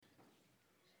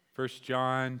1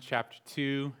 John chapter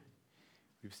 2.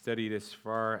 We've studied as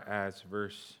far as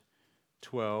verse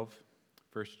 12.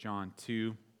 1 John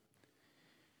 2.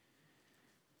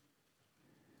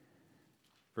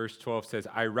 Verse 12 says,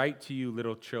 I write to you,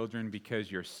 little children, because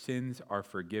your sins are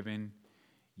forgiven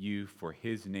you for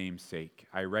his name's sake.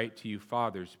 I write to you,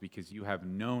 fathers, because you have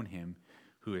known him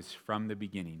who is from the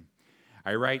beginning.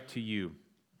 I write to you,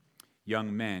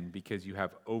 young men, because you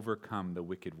have overcome the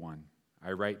wicked one.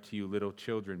 I write to you, little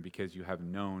children, because you have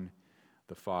known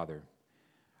the Father.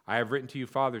 I have written to you,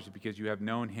 fathers, because you have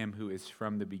known him who is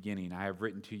from the beginning. I have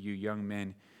written to you, young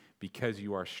men, because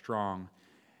you are strong,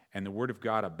 and the word of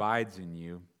God abides in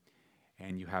you,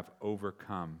 and you have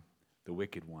overcome the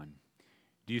wicked one.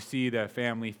 Do you see the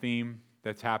family theme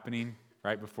that's happening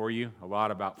right before you? A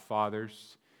lot about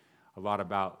fathers, a lot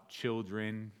about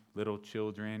children, little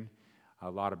children, a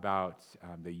lot about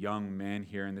the young men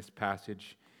here in this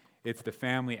passage. It's the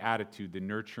family attitude, the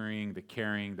nurturing, the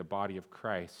caring, the body of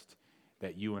Christ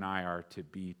that you and I are to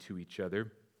be to each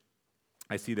other.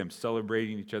 I see them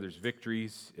celebrating each other's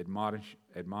victories,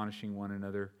 admonishing one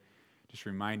another, just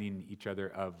reminding each other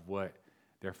of what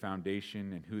their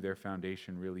foundation and who their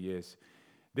foundation really is.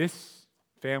 This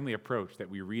family approach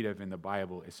that we read of in the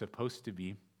Bible is supposed to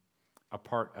be a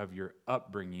part of your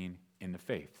upbringing in the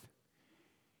faith.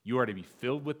 You are to be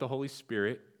filled with the Holy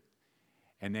Spirit,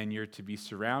 and then you're to be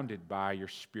surrounded by your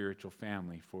spiritual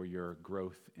family for your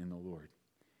growth in the Lord.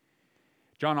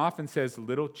 John often says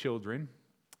little children,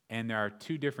 and there are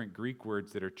two different Greek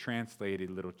words that are translated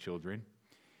little children.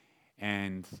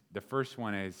 And the first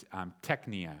one is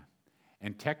teknia.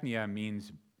 And teknia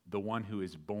means the one who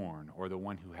is born or the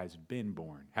one who has been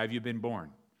born. Have you been born?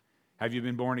 Have you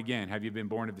been born again? Have you been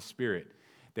born of the Spirit?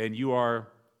 Then you are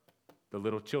the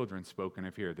little children spoken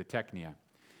of here, the teknia.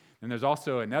 And there's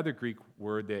also another Greek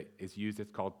word that is used that's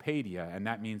called paidia, and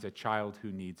that means a child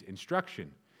who needs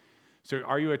instruction. So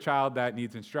are you a child that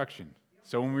needs instruction?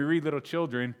 So when we read little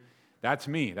children, that's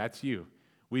me, that's you.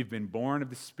 We've been born of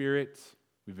the Spirit.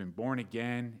 We've been born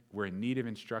again. We're in need of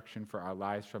instruction for our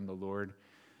lives from the Lord.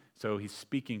 So he's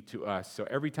speaking to us. So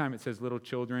every time it says little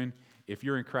children, if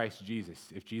you're in Christ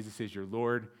Jesus, if Jesus is your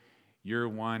Lord, you're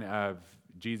one of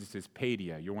Jesus'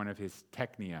 paidia. You're one of his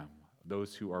teknia,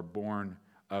 those who are born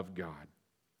of God.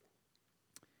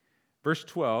 Verse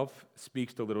 12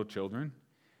 speaks to little children,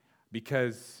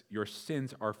 because your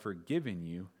sins are forgiven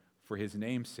you for his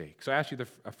name's sake. So I ask you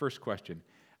the first question.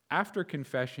 After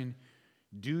confession,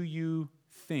 do you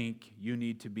think you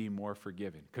need to be more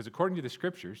forgiven? Because according to the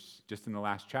scriptures, just in the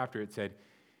last chapter, it said,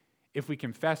 if we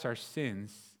confess our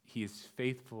sins, he is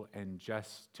faithful and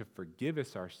just to forgive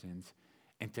us our sins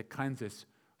and to cleanse us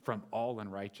from all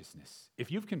unrighteousness.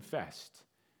 If you've confessed,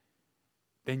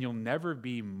 then you'll never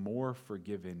be more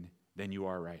forgiven than you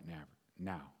are right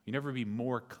now. You never be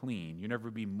more clean. You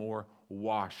never be more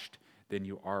washed than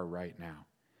you are right now.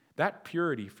 That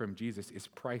purity from Jesus is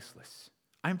priceless.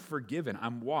 I'm forgiven.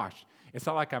 I'm washed. It's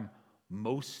not like I'm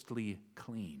mostly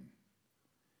clean.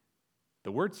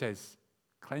 The word says,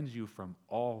 cleanse you from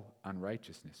all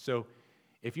unrighteousness. So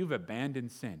if you've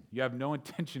abandoned sin, you have no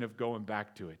intention of going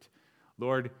back to it.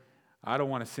 Lord, I don't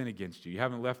want to sin against you. You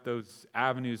haven't left those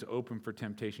avenues open for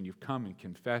temptation. You've come and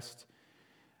confessed.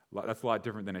 That's a lot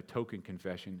different than a token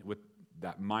confession with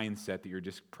that mindset that you're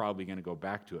just probably going to go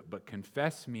back to it. But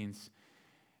confess means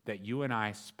that you and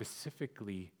I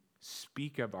specifically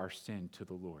speak of our sin to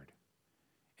the Lord.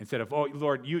 Instead of, oh,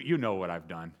 Lord, you know what I've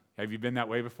done. Have you been that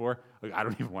way before? Like, I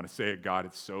don't even want to say it, God.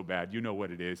 It's so bad. You know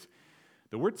what it is.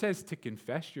 The word says to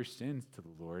confess your sins to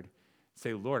the Lord.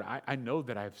 Say, Lord, I know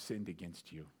that I've sinned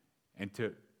against you. And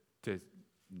to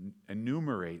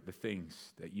enumerate the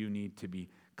things that you need to be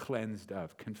cleansed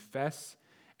of. Confess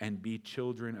and be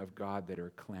children of God that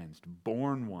are cleansed.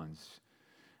 Born ones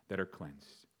that are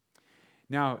cleansed.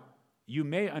 Now, you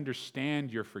may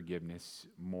understand your forgiveness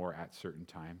more at certain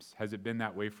times. Has it been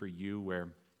that way for you where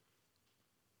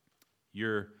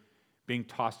you're being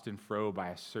tossed and fro by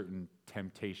a certain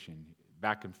temptation,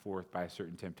 back and forth by a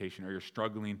certain temptation, or you're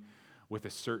struggling with a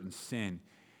certain sin,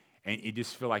 and you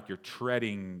just feel like you're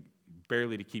treading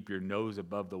barely to keep your nose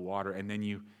above the water, and then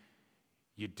you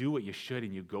do what you should,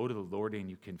 and you go to the Lord and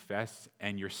you confess,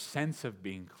 and your sense of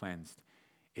being cleansed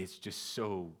is just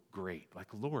so great. Like,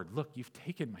 Lord, look, you've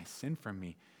taken my sin from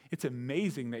me. It's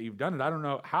amazing that you've done it. I don't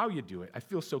know how you do it. I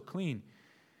feel so clean.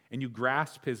 And you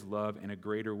grasp his love in a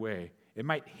greater way. It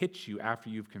might hit you after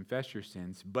you've confessed your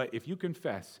sins, but if you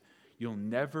confess, you'll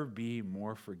never be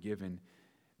more forgiven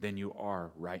than you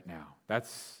are right now.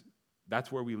 That's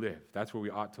where we live. That's where we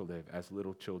ought to live as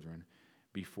little children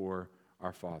before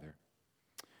our Father.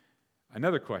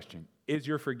 Another question, is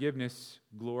your forgiveness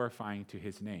glorifying to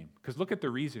his name? Because look at the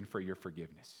reason for your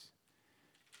forgiveness.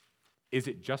 Is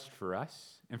it just for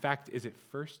us? In fact, is it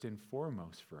first and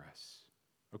foremost for us?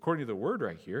 According to the word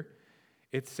right here,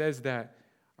 it says that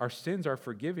our sins are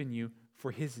forgiven you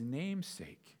for his name's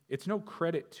sake. It's no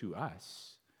credit to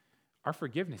us. Our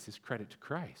forgiveness is credit to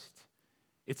Christ.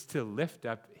 It's to lift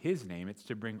up his name. It's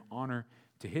to bring honor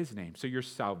to his name. So your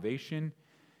salvation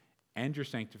and your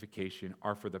sanctification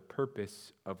are for the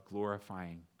purpose of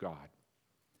glorifying God.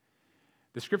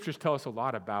 The scriptures tell us a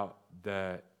lot about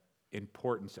the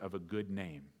importance of a good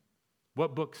name.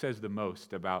 What book says the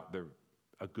most about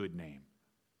a good name?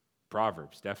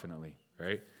 Proverbs, definitely,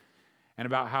 right? And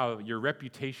about how your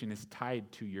reputation is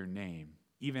tied to your name,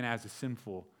 even as a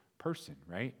sinful person,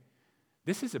 right?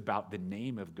 This is about the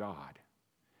name of God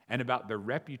and about the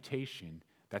reputation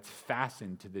that's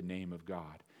fastened to the name of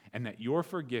God, and that your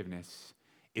forgiveness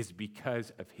is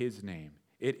because of his name.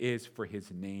 It is for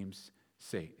his name's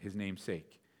sake.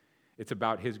 It's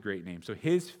about his great name. So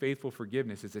his faithful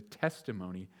forgiveness is a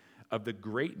testimony of the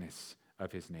greatness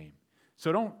of his name.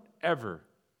 So don't ever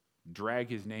drag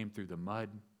his name through the mud,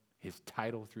 his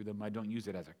title through the mud. Don't use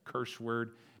it as a curse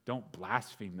word. Don't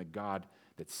blaspheme the God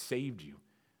that saved you.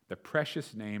 The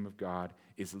precious name of God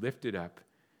is lifted up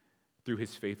through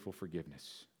his faithful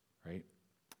forgiveness, right?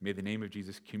 May the name of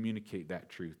Jesus communicate that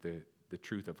truth, the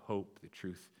truth of hope, the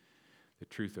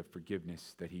truth of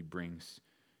forgiveness that he brings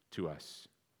to us.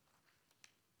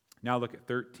 Now look at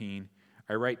 13.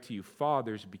 I write to you,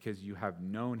 fathers, because you have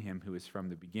known him who is from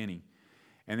the beginning.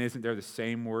 And isn't there the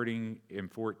same wording in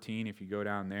 14 if you go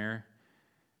down there?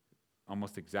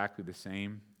 Almost exactly the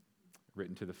same,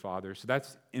 written to the fathers. So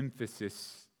that's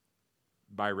emphasis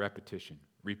by repetition,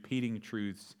 repeating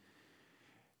truths.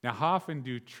 Now, how often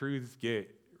do truths get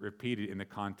repeated in the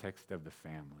context of the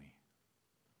family?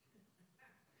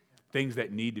 Things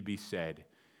that need to be said.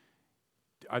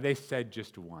 Are they said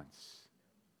just once?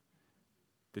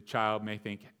 The child may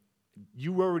think,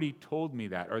 you already told me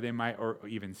that, or they might or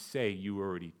even say, you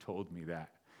already told me that.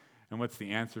 And what's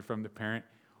the answer from the parent?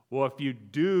 Well, if you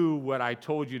do what I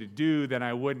told you to do, then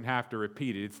I wouldn't have to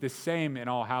repeat it. It's the same in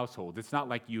all households. It's not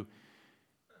like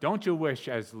don't you wish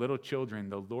as little children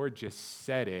the Lord just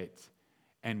said it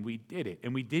and we did it,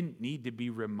 and we didn't need to be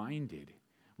reminded.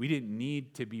 We didn't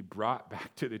need to be brought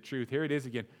back to the truth. Here it is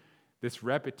again. This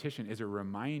repetition is a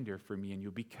reminder for me and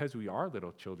you because we are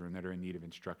little children that are in need of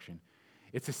instruction.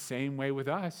 It's the same way with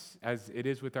us as it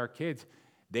is with our kids.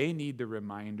 They need the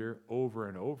reminder over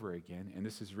and over again, and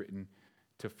this is written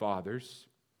to fathers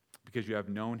because you have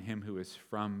known him who is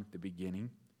from the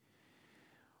beginning.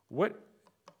 What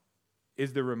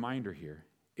is the reminder here?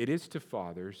 It is to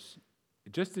fathers.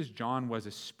 Just as John was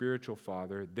a spiritual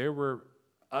father, there were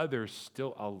others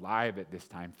still alive at this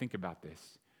time. Think about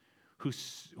this.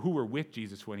 Who were with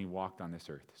Jesus when he walked on this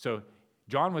earth. So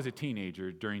John was a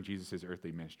teenager during Jesus'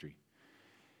 earthly ministry.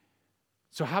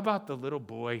 So how about the little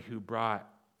boy who brought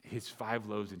his 5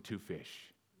 loaves and 2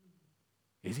 fish?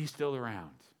 Is he still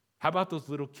around? How about those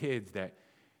little kids that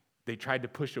they tried to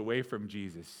push away from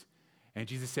Jesus? And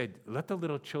Jesus said, let the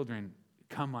little children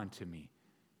come unto me.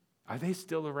 Are they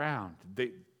still around? They're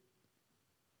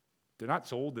not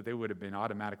sold that they would have been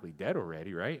automatically dead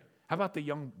already, right? How about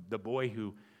the boy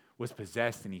who was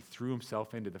possessed and he threw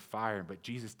himself into the fire, but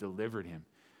Jesus delivered him?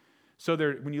 So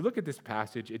when you look at this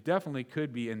passage, it definitely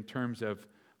could be in terms of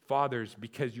fathers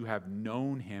because you have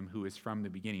known him who is from the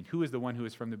beginning. Who is the one who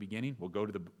is from the beginning? We'll go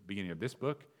to the beginning of this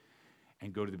book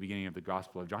and go to the beginning of the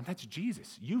Gospel of John. That's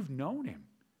Jesus. You've known him,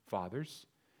 fathers.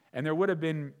 And there would have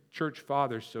been church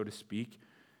fathers, so to speak,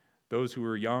 those who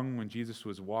were young when Jesus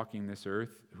was walking this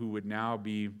earth, who would now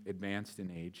be advanced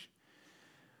in age.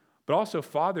 But also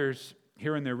fathers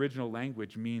here in the original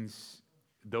language means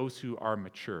those who are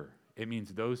mature. It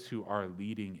means those who are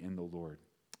leading in the Lord.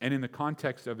 And in the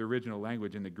context of the original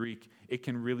language in the Greek, it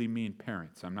can really mean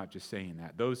parents. I'm not just saying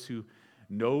that. Those who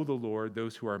know the Lord,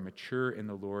 those who are mature in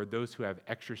the Lord, those who have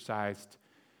exercised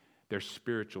their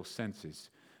spiritual senses.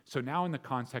 So now in the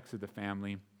context of the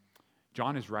family,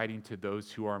 John is writing to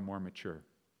those who are more mature.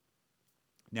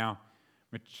 Now,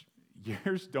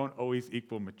 years don't always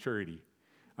equal maturity.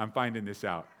 I'm finding this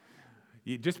out.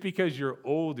 Just because you're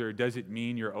older doesn't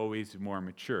mean you're always more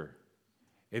mature.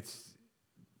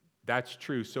 That's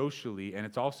true socially, and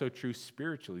it's also true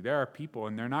spiritually. There are people,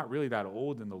 and they're not really that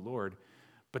old in the Lord,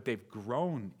 but they've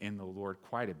grown in the Lord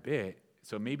quite a bit.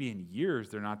 So maybe in years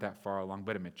they're not that far along,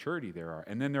 but in maturity there are.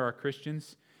 And then there are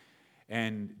Christians,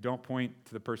 and don't point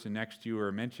to the person next to you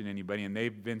or mention anybody, and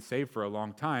they've been saved for a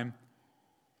long time,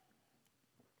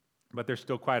 but there's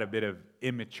still quite a bit of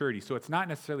immaturity. So it's not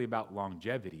necessarily about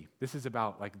longevity. This is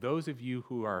about like those of you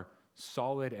who are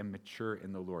solid and mature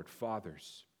in the Lord,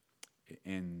 fathers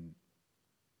in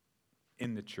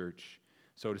the church,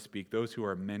 so to speak, those who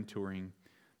are mentoring,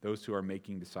 those who are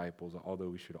making disciples, although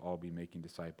we should all be making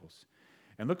disciples.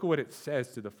 And look at what it says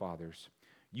to the fathers.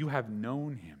 You have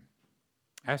known him.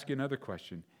 Ask you another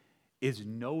question. Is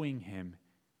knowing him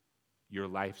your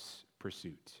life's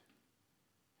pursuit?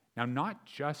 Now, not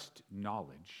just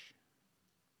knowledge,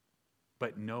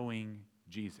 but knowing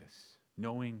Jesus,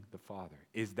 knowing the Father.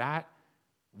 Is that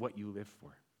what you live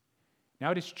for?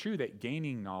 Now, it is true that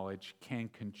gaining knowledge can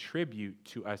contribute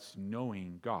to us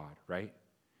knowing God, right?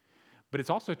 But it's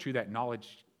also true that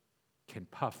knowledge can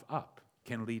puff up,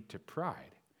 can lead to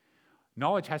pride.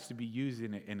 Knowledge has to be used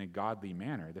in a godly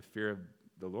manner. The fear of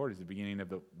the Lord is the beginning of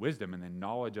the wisdom, and the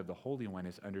knowledge of the Holy One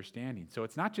is understanding. So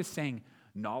it's not just saying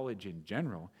knowledge in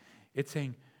general. It's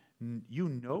saying you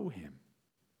know him.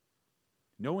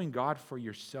 Knowing God for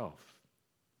yourself.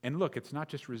 And look, it's not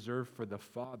just reserved for the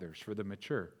fathers, for the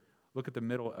mature. Look at the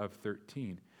middle of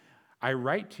 13. I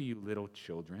write to you, little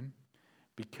children,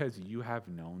 because you have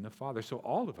known the Father. So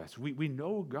all of us, we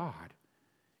know God.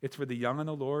 It's for the young in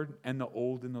the Lord and the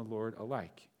old in the Lord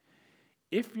alike.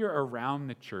 If you're around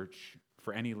the church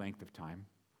for any length of time,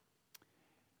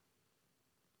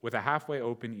 with a halfway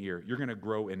open ear, you're going to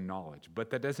grow in knowledge. But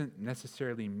that doesn't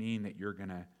necessarily mean that you're going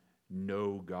to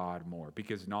know God more,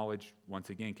 because knowledge, once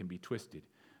again, can be twisted.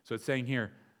 So it's saying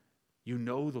here, you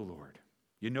know the Lord.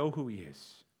 You know who he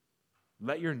is.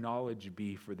 Let your knowledge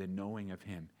be for the knowing of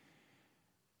him.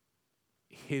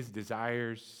 His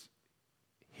desires,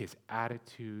 his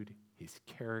attitude, his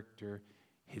character,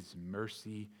 his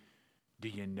mercy. Do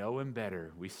you know him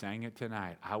better? We sang it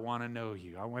tonight. I want to know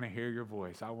you. I want to hear your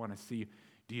voice. I want to see you.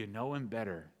 Do you know him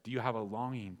better? Do you have a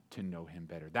longing to know him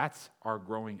better? That's our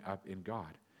growing up in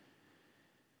God.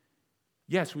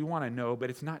 Yes, we want to know,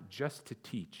 but it's not just to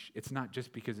teach. It's not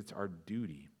just because it's our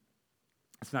duty.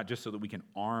 It's not just so that we can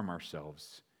arm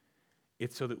ourselves.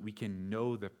 It's so that we can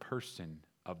know the person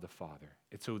of the Father.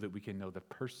 It's so that we can know the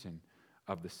person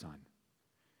of the Son.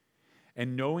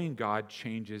 And knowing God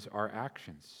changes our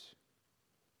actions.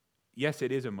 Yes,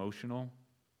 it is emotional.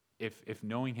 If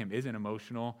knowing him isn't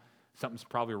emotional, something's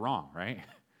probably wrong, right?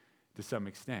 To some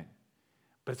extent.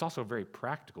 But it's also very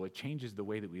practical. It changes the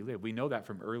way that we live. We know that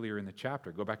from earlier in the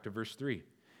chapter. Go back to verse 3.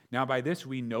 Now by this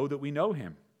we know that we know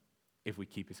him, if we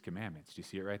keep his commandments. Do you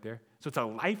see it right there? So it's a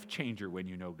life changer when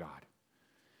you know God.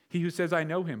 He who says, I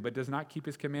know him, but does not keep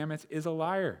his commandments is a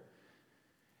liar,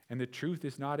 and the truth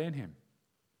is not in him.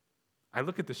 I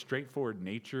look at the straightforward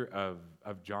nature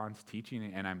of John's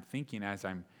teaching, and I'm thinking as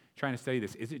I'm trying to study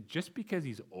this, is it just because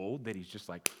he's old that he's just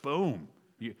like, boom,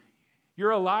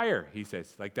 you're a liar, he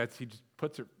says. Like he just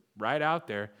puts it right out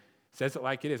there, says it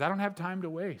like it is. I don't have time to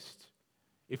waste.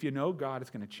 If you know God, it's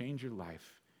going to change your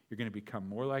life. You're going to become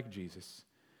more like Jesus.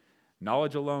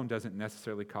 Knowledge alone doesn't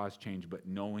necessarily cause change, but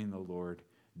knowing the Lord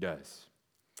does.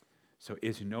 So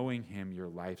is knowing him your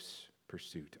life's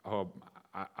pursuit? Oh,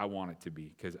 I want it to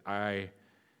be, because I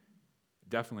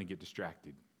definitely get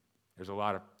distracted. There's a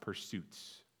lot of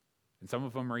pursuits, and some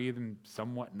of them are even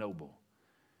somewhat noble.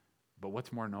 But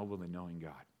what's more noble than knowing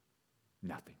God?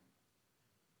 Nothing.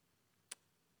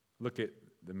 Look at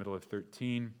the middle of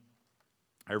 13.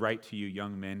 I write to you,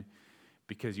 young men,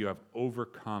 because you have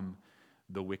overcome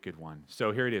the wicked one.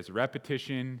 So here it is,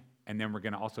 repetition, and then we're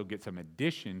going to also get some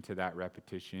addition to that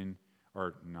repetition,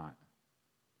 or not.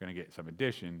 We're going to get some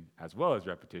addition as well as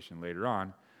repetition later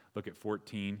on. Look at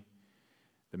 14,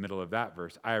 the middle of that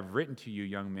verse. I have written to you,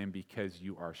 young men, because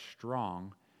you are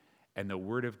strong, and the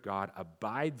word of God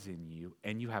abides in you,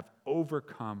 and you have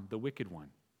overcome the wicked one.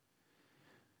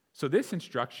 So this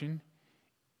instruction,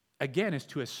 again, is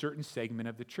to a certain segment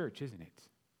of the church, isn't it?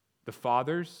 The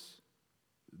fathers,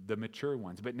 the mature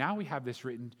ones. But now we have this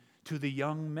written to the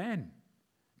young men,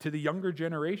 to the younger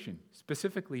generation,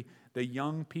 specifically the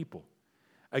young people.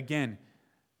 Again,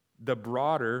 the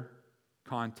broader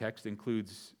context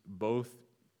includes both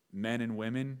men and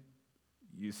women.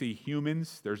 You see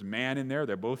humans, there's man in there.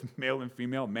 They're both male and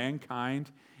female.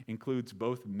 Mankind includes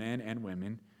both men and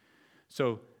women.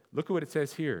 So look at what it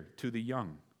says here, to the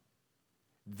young.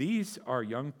 These are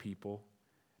young people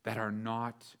that are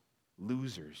not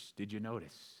losers. Did you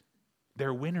notice?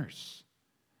 They're winners.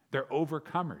 They're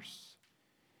overcomers.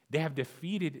 They have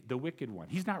defeated the wicked one.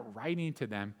 He's not writing to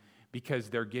them because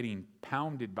they're getting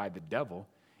pounded by the devil.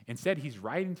 Instead, he's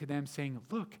writing to them saying,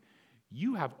 look,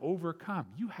 you have overcome.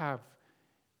 You have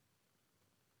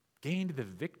gained the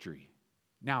victory.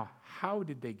 Now, how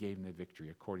did they gain the victory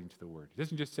according to the word? It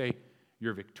doesn't just say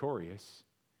you're victorious.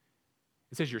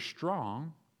 It says you're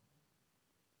strong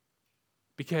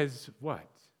because what?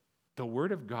 The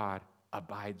word of God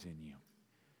abides in you.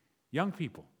 Young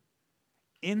people,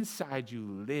 inside you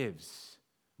lives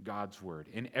God's word.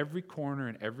 In every corner,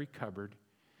 in every cupboard,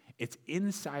 it's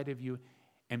inside of you.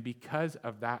 And because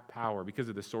of that power, because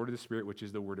of the sword of the Spirit, which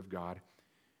is the word of God,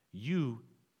 you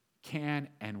can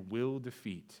and will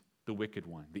defeat the wicked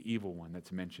one, the evil one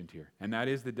that's mentioned here. And that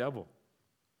is the devil.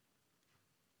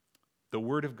 The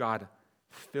word of God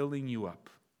filling you up,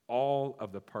 all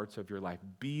of the parts of your life.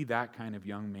 Be that kind of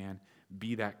young man.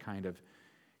 Be that kind of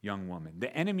young woman.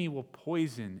 The enemy will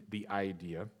poison the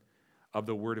idea of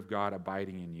the word of God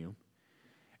abiding in you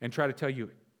and try to tell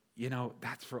you,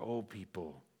 that's for old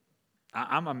people.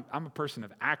 I'm a person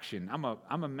of action.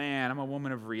 I'm a man. I'm a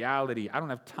woman of reality. I don't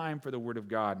have time for the word of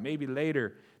God. Maybe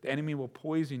later, the enemy will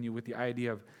poison you with the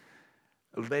idea of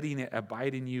letting it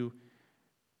abide in you.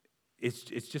 It's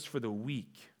just for the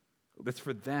weak. That's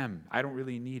for them. I don't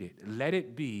really need it. Let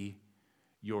it be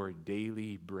your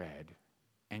daily bread,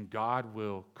 and God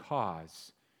will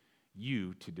cause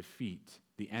you to defeat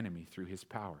the enemy through his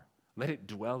power. Let it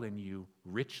dwell in you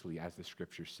richly, as the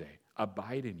scriptures say.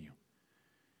 Abide in you.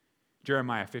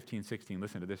 Jeremiah 15:16,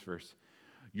 listen to this verse.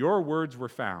 Your words were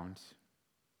found,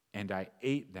 and I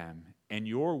ate them, and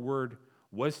your word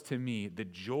was to me the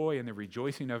joy and the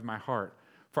rejoicing of my heart,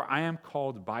 for I am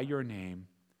called by your name,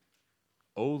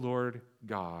 O Lord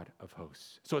God of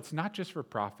hosts. So it's not just for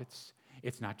prophets,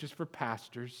 it's not just for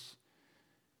pastors,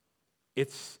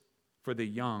 it's for the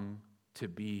young to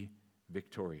be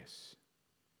victorious.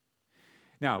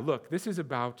 Now, look, this is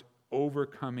about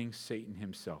overcoming Satan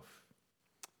himself.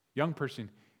 Young person,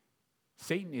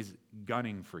 Satan is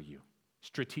gunning for you,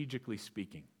 strategically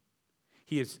speaking.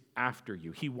 He is after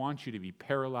you. He wants you to be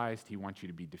paralyzed. He wants you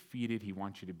to be defeated. He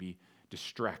wants you to be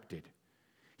distracted.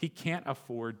 He can't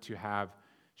afford to have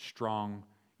strong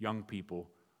young people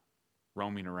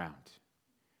roaming around.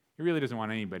 He really doesn't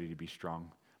want anybody to be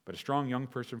strong, but a strong young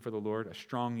person for the Lord, a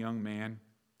strong young man.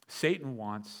 Satan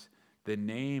wants the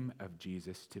name of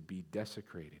Jesus to be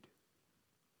desecrated.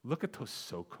 Look at those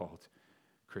so-called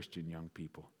Christian young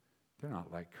people. They're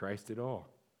not like Christ at all.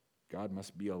 God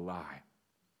must be a lie.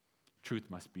 Truth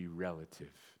must be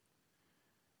relative.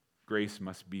 Grace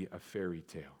must be a fairy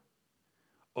tale.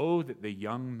 Oh, that the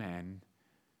young men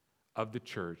of the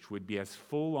church would be as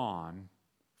full on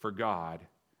for God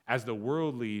as the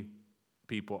worldly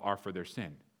people are for their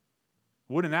sin.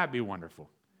 Wouldn't that be wonderful?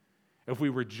 If we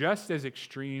were just as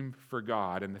extreme for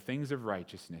God and the things of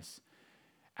righteousness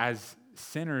as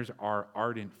sinners are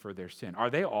ardent for their sin. Are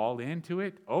they all into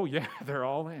it? Oh yeah, they're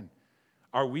all in.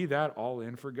 Are we that all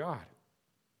in for God?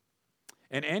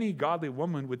 And any godly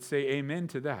woman would say amen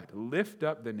to that. Lift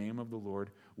up the name of the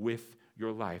Lord with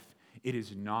your life. It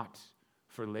is not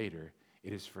for later.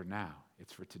 It is for now.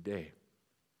 It's for today.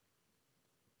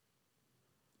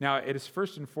 Now, it is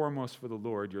first and foremost for the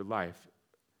Lord, your life.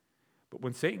 But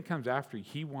when Satan comes after you,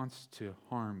 he wants to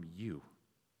harm you.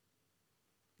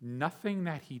 Nothing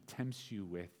that he tempts you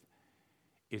with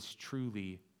is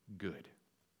truly good.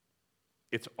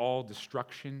 It's all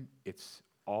destruction. It's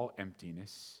all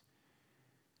emptiness.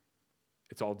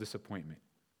 It's all disappointment.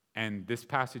 And this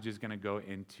passage is going to go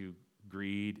into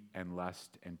greed and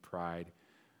lust and pride.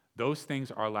 Those things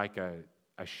are like a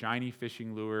shiny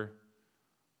fishing lure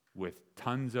with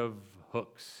tons of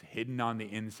hooks hidden on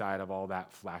the inside of all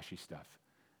that flashy stuff.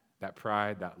 That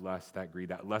pride, that lust, that greed,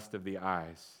 that lust of the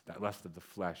eyes, that lust of the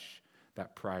flesh,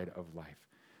 that pride of life.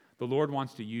 The Lord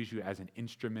wants to use you as an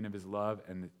instrument of his love,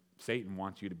 and Satan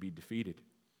wants you to be defeated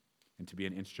and to be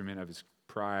an instrument of his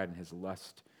pride and his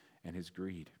lust and his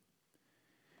greed.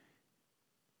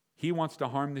 He wants to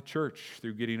harm the church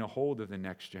through getting a hold of the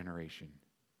next generation.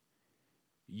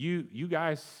 You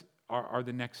guys are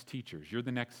the next teachers. You're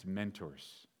the next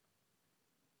mentors.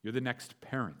 You're the next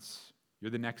parents. You're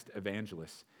the next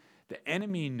evangelists. The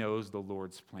enemy knows the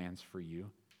Lord's plans for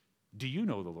you. Do you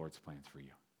know the Lord's plans for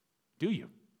you? Do you?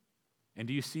 And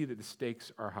do you see that the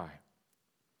stakes are high?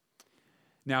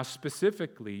 Now,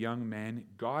 specifically, young men,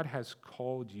 God has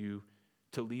called you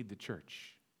to lead the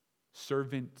church.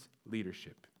 Servant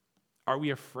leadership. Are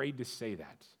we afraid to say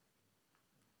that?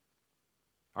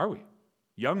 Are we?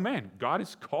 Young men, God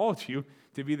has called you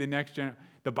to be the next generation.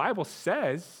 The Bible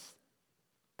says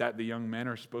that the young men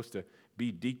are supposed to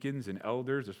be deacons and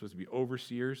elders. They're supposed to be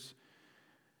overseers.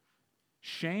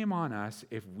 Shame on us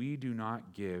if we do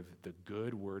not give the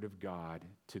good word of God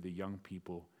to the young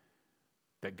people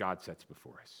that God sets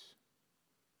before us.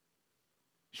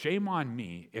 Shame on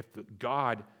me if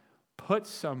God puts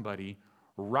somebody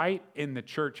right in the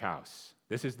church house.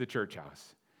 This is the church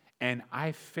house. And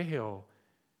I fail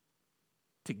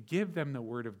to give them the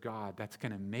word of God that's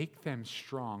going to make them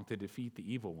strong to defeat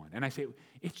the evil one. And I say,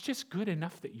 it's just good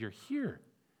enough that you're here.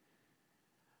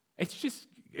 It's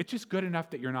just good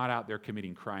enough that you're not out there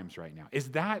committing crimes right now. Is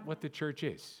that what the church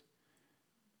is?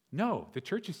 No, the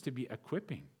church is to be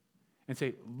equipping and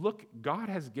say, look, God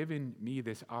has given me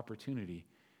this opportunity.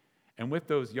 And with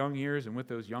those young ears and with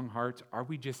those young hearts, are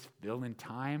we just filling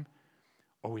time,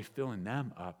 or are we filling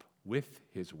them up with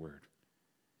his word?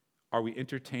 Are we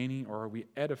entertaining, or are we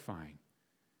edifying?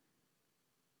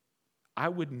 I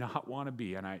would not want to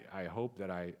be, and I hope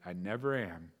that I never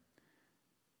am,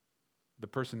 the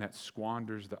person that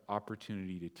squanders the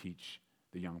opportunity to teach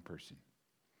the young person.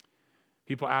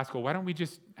 People ask, well, why don't we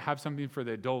just have something for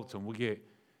the adults and we'll get,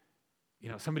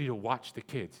 somebody to watch the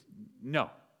kids? No.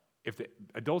 If the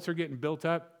adults are getting built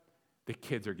up, the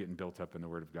kids are getting built up in the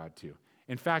Word of God too.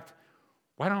 In fact,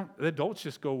 why don't the adults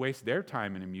just go waste their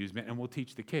time in amusement and we'll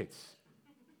teach the kids?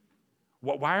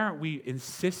 Why aren't we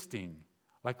insisting,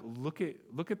 look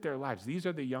at their lives. These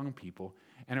are the young people,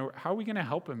 and how are we going to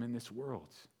help them in this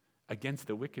world against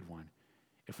the wicked one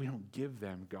if we don't give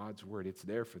them God's word? It's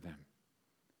there for them.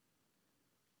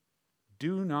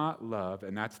 Do not love,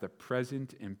 and that's the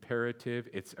present imperative,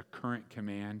 it's a current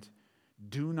command.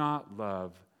 Do not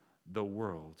love the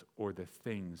world or the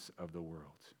things of the world.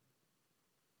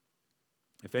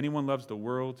 If anyone loves the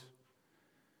world,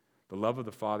 the love of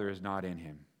the Father is not in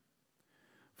him.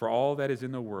 For all that is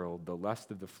in the world, the lust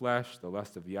of the flesh, the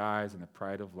lust of the eyes, and the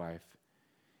pride of life,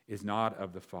 is not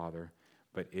of the Father,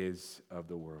 but is of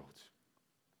the world.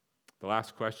 The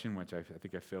last question, which I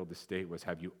think I failed to state, was,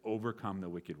 have you overcome the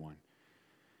wicked one?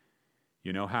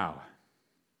 You know how.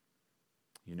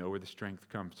 You know where the strength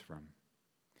comes from.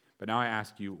 But now I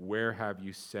ask you, where have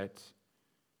you set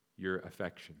your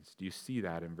affections? Do you see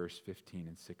that in verse 15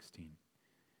 and 16?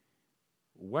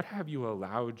 What have you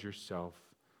allowed yourself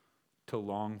to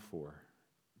long for?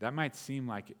 That might seem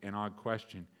like an odd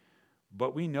question,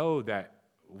 but we know that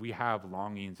we have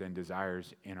longings and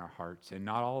desires in our hearts, and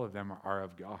not all of them are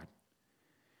of God.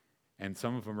 And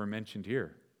some of them are mentioned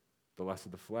here: the lust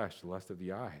of the flesh, the lust of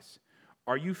the eyes.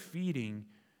 Are you feeding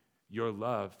your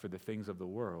love for the things of the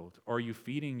world, or are you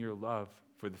feeding your love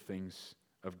for the things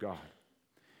of God?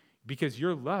 Because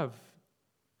your love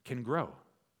can grow.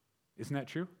 Isn't that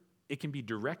true? It can be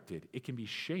directed. It can be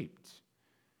shaped.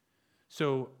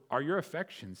 So are your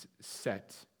affections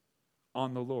set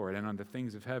on the Lord and on the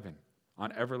things of heaven,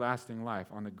 on everlasting life,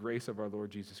 on the grace of our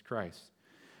Lord Jesus Christ?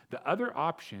 The other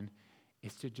option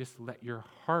is to just let your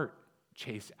heart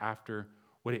chase after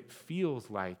what it feels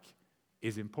like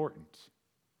is important.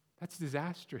 That's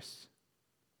disastrous.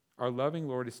 Our loving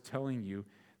Lord is telling you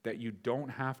that you don't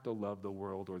have to love the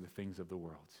world or the things of the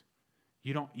world.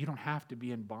 You don't have to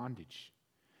be in bondage.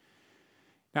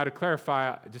 Now, to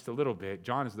clarify just a little bit,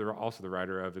 John is also the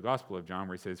writer of the Gospel of John,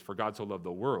 where he says, "For God so loved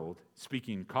the world,"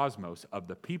 speaking cosmos of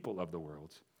the people of the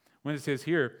world. When it says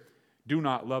here, "Do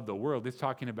not love the world," it's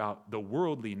talking about the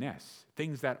worldliness,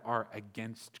 things that are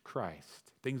against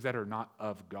Christ, things that are not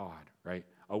of God, right?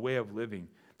 A way of living,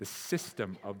 the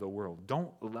system of the world.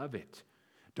 Don't love it.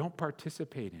 Don't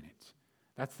participate in it.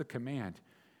 That's the command.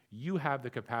 You have the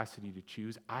capacity to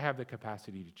choose. I have the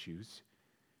capacity to choose.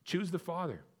 Choose the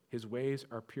Father. His ways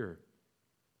are pure.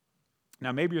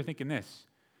 Now, maybe you're thinking this,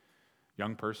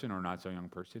 young person or not so young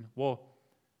person. Well,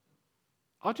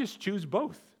 I'll just choose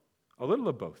both, a little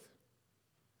of both.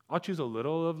 I'll choose a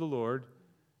little of the Lord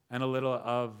and a little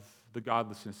of the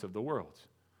godlessness of the world.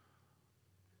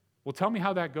 Well, tell me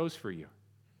how that goes for you.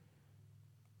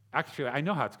 Actually, I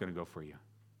know how it's going to go for you,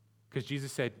 because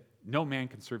Jesus said, no man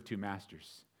can serve two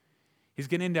masters. He's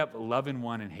going to end up loving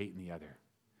one and hating the other.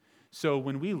 So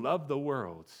when we love the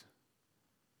world,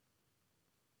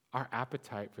 our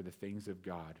appetite for the things of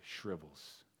God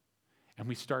shrivels, and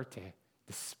we start to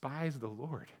despise the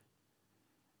Lord.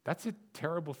 That's a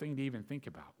terrible thing to even think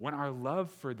about. When our love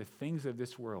for the things of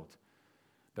this world,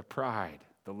 the pride,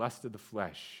 the lust of the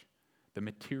flesh, the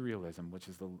materialism, which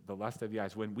is the lust of the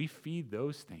eyes, when we feed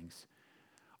those things,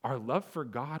 our love for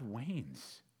God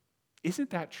wanes.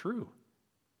 Isn't that true?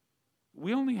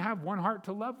 We only have one heart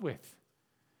to love with.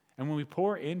 And when we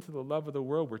pour into the love of the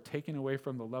world, we're taken away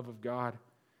from the love of God.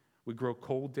 We grow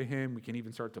cold to him. We can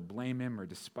even start to blame him or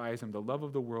despise him. The love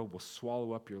of the world will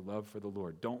swallow up your love for the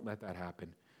Lord. Don't let that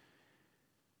happen.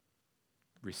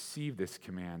 Receive this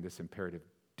command, this imperative.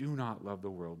 Do not love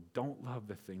the world. Don't love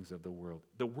the things of the world.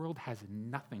 The world has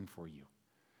nothing for you.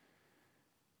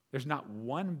 There's not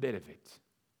one bit of it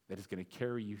that is going to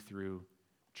carry you through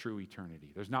true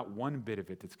eternity. There's not one bit of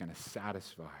it that's going to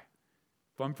satisfy.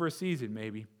 Fun for a season,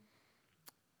 maybe,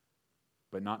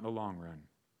 but not in the long run.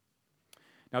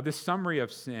 Now, this summary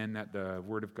of sin that the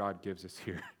Word of God gives us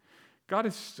here, God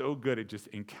is so good at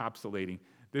just encapsulating,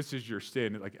 this is your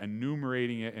sin, like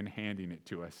enumerating it and handing it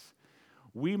to us.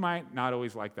 We might not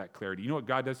always like that clarity. You know what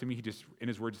God does to me? He just, in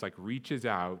his word, just like reaches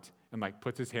out and like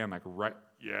puts his hand like right,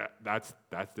 yeah, that's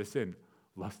the sin.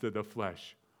 Lust of the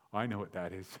flesh. I know what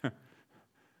that is.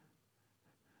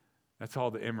 That's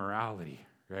all the immorality,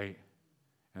 right?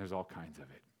 And there's all kinds of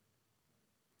it.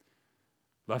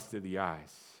 Lust of the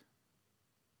eyes.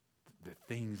 The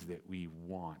things that we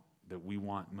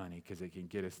want money because it can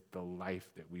get us the life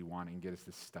that we want and get us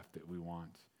the stuff that we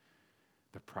want.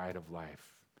 The pride of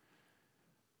life.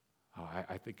 Oh,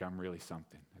 I think I'm really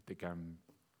something. I think I'm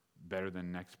better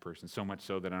than the next person, so much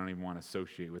so that I don't even want to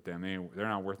associate with them. They're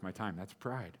not worth my time. That's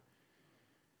pride.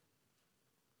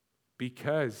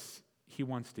 Because he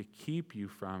wants to keep you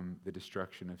from the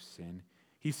destruction of sin,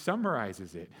 he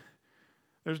summarizes it.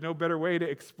 There's no better way to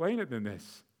explain it than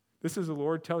this. This is the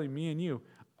Lord telling me and you,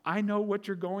 I know what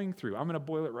you're going through. I'm going to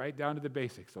boil it right down to the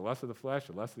basics. The lust of the flesh,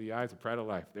 the lust of the eyes, the pride of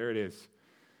life. There it is.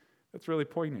 That's really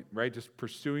poignant, right? Just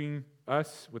pursuing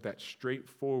us with that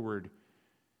straightforward,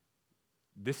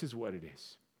 this is what it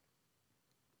is.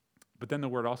 But then the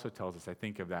word also tells us, I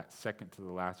think of that second to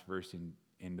the last verse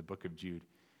in the book of Jude.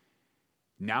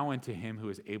 Now unto him who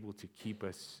is able to keep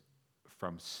us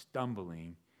from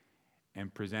stumbling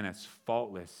and present us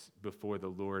faultless before the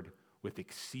Lord with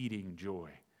exceeding joy.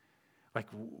 Like,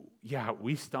 yeah,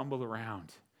 we stumble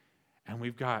around and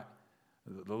we've got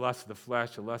the lust of the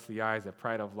flesh, the lust of the eyes, the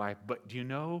pride of life. But do you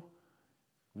know,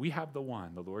 we have the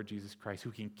one, the Lord Jesus Christ,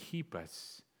 who can keep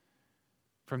us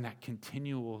from that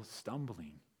continual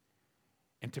stumbling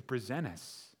and to present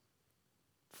us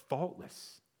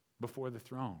faultless before the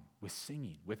throne with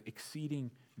singing, with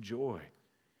exceeding joy.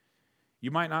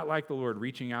 You might not like the Lord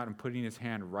reaching out and putting his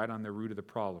hand right on the root of the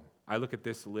problem. I look at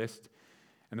this list,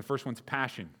 and the first one's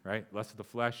passion, right? Lust of the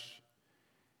flesh,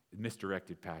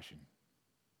 misdirected passion.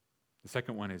 The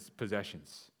second one is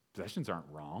possessions. Possessions aren't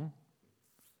wrong,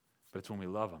 but it's when we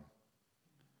love them.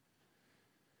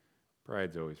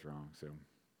 Pride's always wrong, so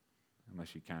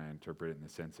unless you kind of interpret it in the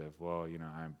sense of, well, you know,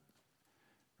 I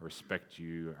respect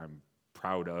you, I'm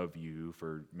proud of you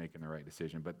for making the right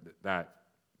decision, but that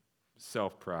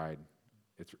self-pride,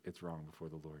 it's wrong before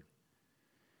the Lord.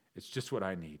 It's just what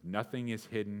I need. Nothing is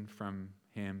hidden from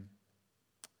him.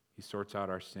 He sorts out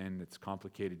our sin. It's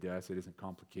complicated to us. It isn't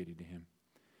complicated to him.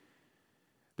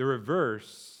 The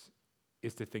reverse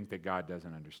is to think that God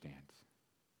doesn't understand.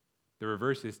 The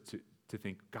reverse is to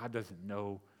think God doesn't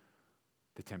know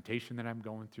the temptation that I'm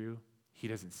going through. He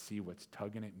doesn't see what's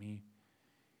tugging at me.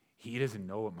 He doesn't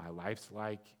know what my life's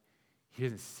like. He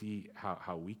doesn't see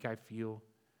how weak I feel.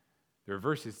 The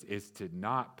reverse is to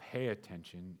not pay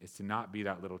attention, is to not be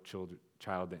that little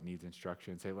child that needs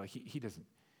instruction and say, well, he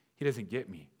doesn't get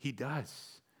me. He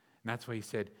does. And that's why he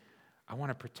said, I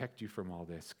want to protect you from all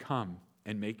this. Come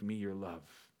and make me your love.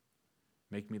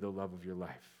 Make me the love of your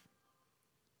life.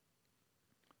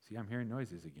 See, I'm hearing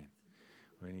noises again.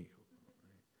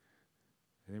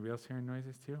 Anybody else hearing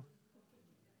noises too?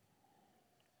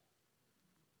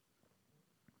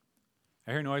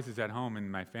 I hear noises at home,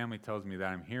 and my family tells me that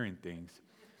I'm hearing things.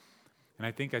 And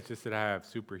I think it's just that I have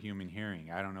superhuman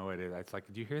hearing. I don't know what it is. It's like,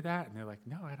 did you hear that? And they're like,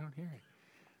 no, I don't hear it.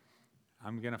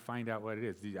 I'm going to find out what it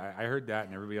is. I heard that,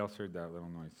 and everybody else heard that little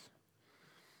noise.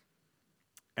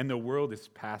 And the world is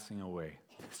passing away.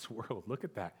 This world, look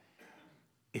at that.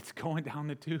 It's going down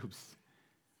the tubes.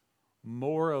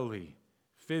 Morally,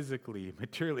 physically,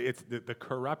 materially, it's the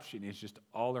corruption is just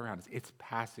all around us. It's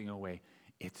passing away.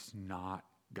 It's not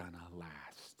gonna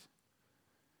last.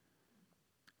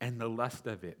 And the lust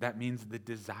of it, that means the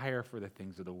desire for the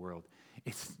things of the world.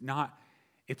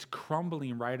 It's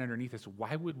crumbling right underneath us.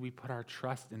 Why would we put our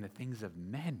trust in the things of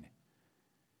men?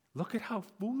 Look at how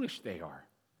foolish they are.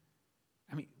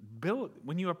 I mean,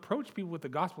 when you approach people with the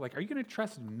gospel, like, are you going to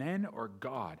trust men or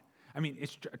God? I mean,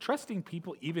 it's trusting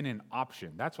people even in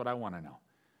option. That's what I want to know.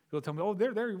 People tell me, oh,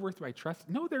 they're worth my trust.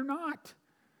 No, they're not.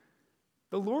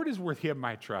 The Lord is worthy of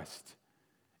my trust.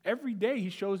 Every day he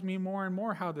shows me more and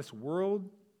more how this world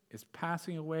is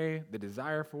passing away. The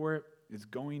desire for it is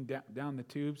going down the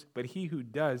tubes. But he who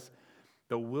does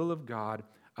the will of God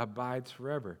abides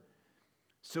forever.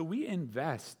 So we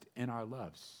invest in our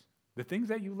loves. The things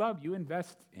that you love, you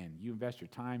invest in. You invest your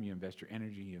time, you invest your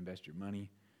energy, you invest your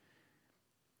money.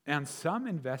 And some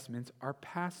investments are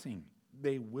passing.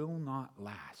 They will not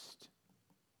last.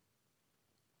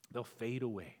 They'll fade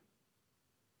away.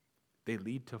 They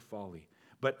lead to folly.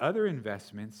 But other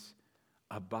investments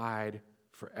abide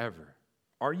forever.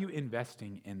 Are you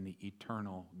investing in the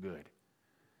eternal good?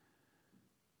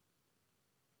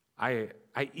 I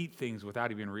eat things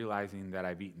without even realizing that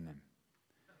I've eaten them.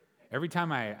 Every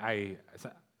time if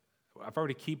I were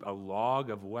to keep a log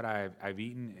of what I've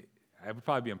eaten, it would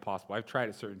probably be impossible. I've tried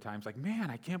it certain times, like,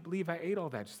 man, I can't believe I ate all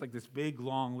that. Just like this big,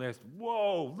 long list.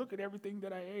 Whoa, look at everything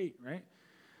that I ate, right?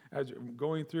 As I'm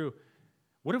going through,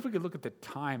 what if we could look at the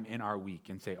time in our week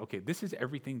and say, okay, this is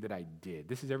everything that I did.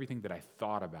 This is everything that I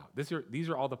thought about. These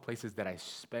are all the places that I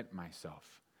spent myself.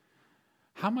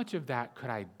 How much of that could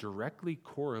I directly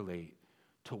correlate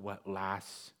to what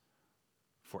lasts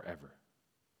forever?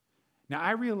 Now,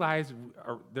 I realize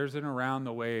there's an around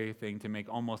the way thing to make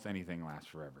almost anything last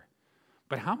forever.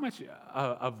 But how much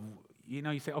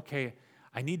you say, okay,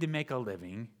 I need to make a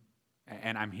living,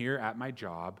 and I'm here at my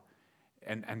job,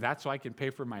 and that's so I can pay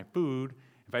for my food.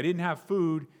 If I didn't have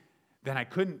food, then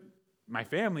my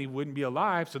family wouldn't be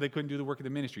alive, so they couldn't do the work of the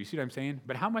ministry. You see what I'm saying?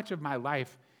 But how much of my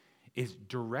life is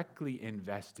directly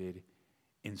invested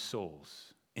in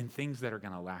souls, in things that are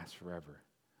going to last forever?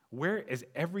 Where is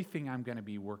everything I'm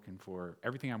working for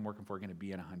going to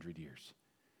be in 100 years?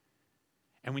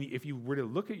 And if you were to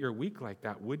look at your week like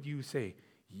that, would you say,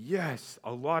 yes,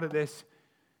 a lot of this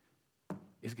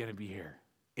is going to be here.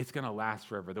 It's going to last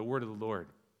forever. The word of the Lord.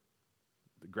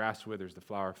 The grass withers, the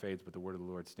flower fades, but the word of the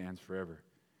Lord stands forever.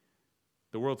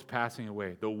 The world's passing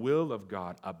away. The will of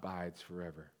God abides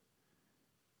forever.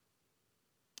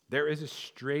 There is a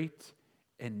straight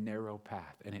and narrow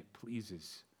path, and it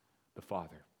pleases the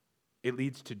Father. It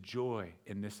leads to joy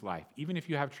in this life. Even if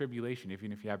you have tribulation,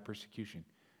 even if you have persecution,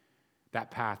 that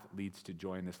path leads to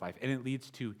joy in this life. And it leads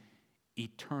to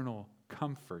eternal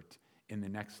comfort in the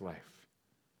next life.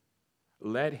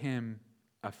 Let him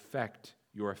affect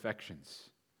your affections.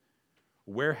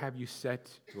 Where have you set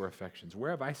your affections?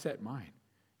 Where have I set mine?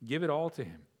 Give it all to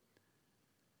him.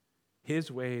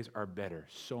 His ways are better,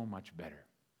 so much better.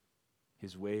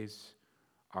 His ways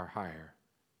are higher,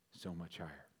 so much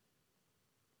higher.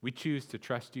 We choose to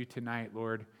trust you tonight,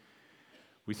 Lord.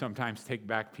 We sometimes take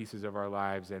back pieces of our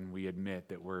lives and we admit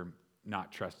that we're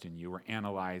not trusting you. We're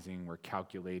analyzing, we're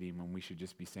calculating when we should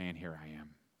just be saying, here I am.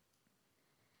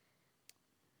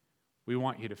 We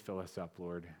want you to fill us up,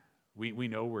 Lord. We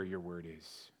know where your word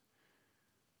is.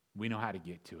 We know how to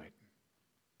get to it.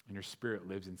 And your Spirit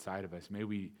lives inside of us. May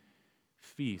we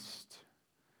feast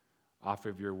off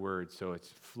of your word so it's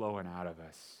flowing out of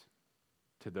us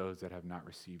to those that have not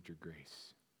received your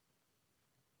grace.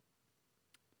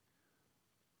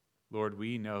 Lord,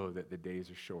 we know that the days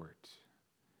are short.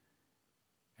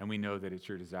 And we know that it's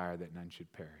your desire that none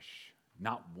should perish.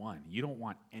 Not one. You don't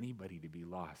want anybody to be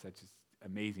lost. That's just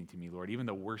amazing to me, Lord. Even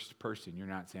the worst person, you're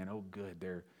not saying, oh, good,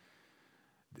 they're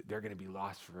going to be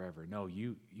lost forever. No,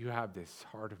 you have this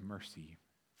heart of mercy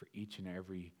for each and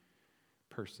every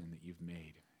person that you've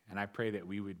made. And I pray that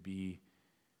we would be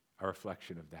a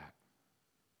reflection of that.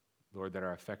 Lord, that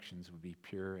our affections would be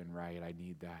pure and right. I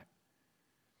need that.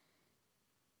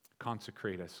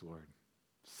 Consecrate us, Lord.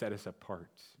 Set us apart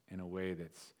in a way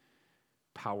that's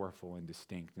powerful and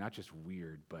distinct, not just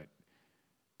weird, but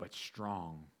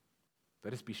strong.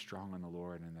 Let us be strong in the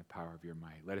Lord and the power of your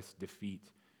might. Let us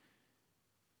defeat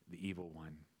the evil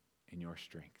one in your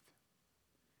strength.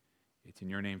 It's in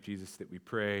your name, Jesus, that we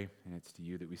pray, and it's to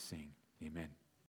you that we sing. Amen.